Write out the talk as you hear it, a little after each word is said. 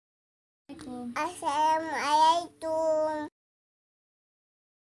Assalamualaikum.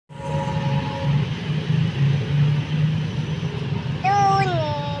 Tuh.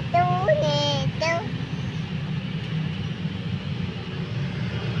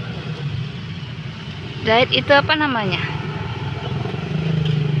 Zaid, itu apa namanya?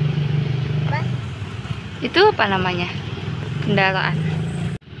 Apa? Itu apa namanya? Kendaraan.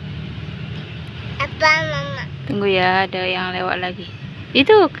 Apa, Mama? Tunggu ya, ada yang lewat lagi.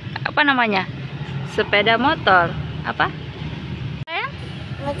 Itu apa namanya? Sepeda motor. Apa?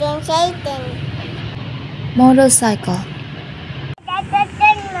 Mesin Satan. Motorcycle.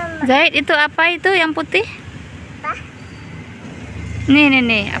 Mama. Zaid, itu apa itu yang putih? Apa?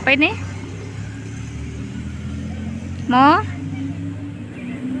 Nih. Apa ini?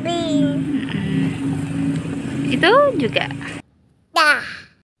 Bing. Itu juga. Dah.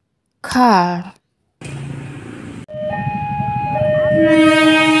 Car.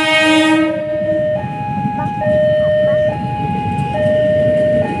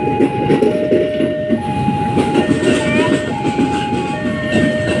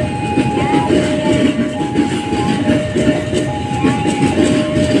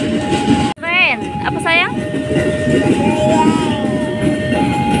 Train. Apa sayang?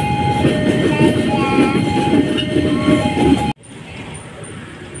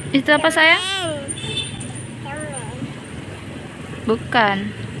 Itu apa sayang?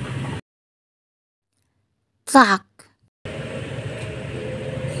 Bukan. Truck.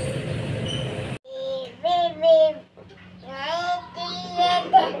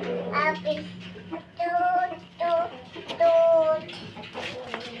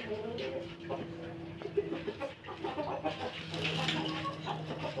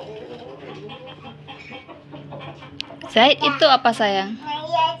 Zaid, itu apa sayang?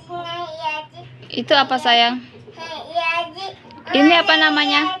 Itu apa sayang? Ini apa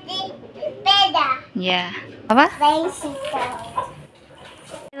namanya? Sepeda. Ya. Apa? Bicycle.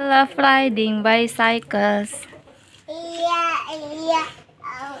 I love riding bicycles. Iya.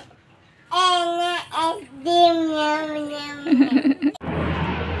 Enak es krim nyam.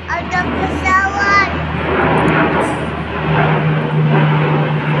 Ada pesawat.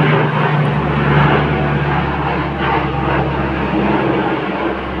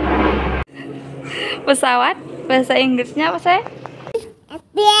 Pesawat, bahasa Inggrisnya apa sayang?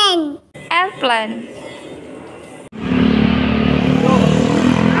 Airplane. Airplane.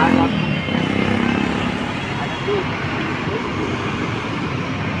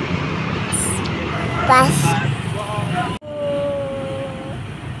 Bus.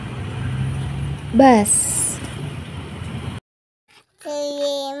 Bus.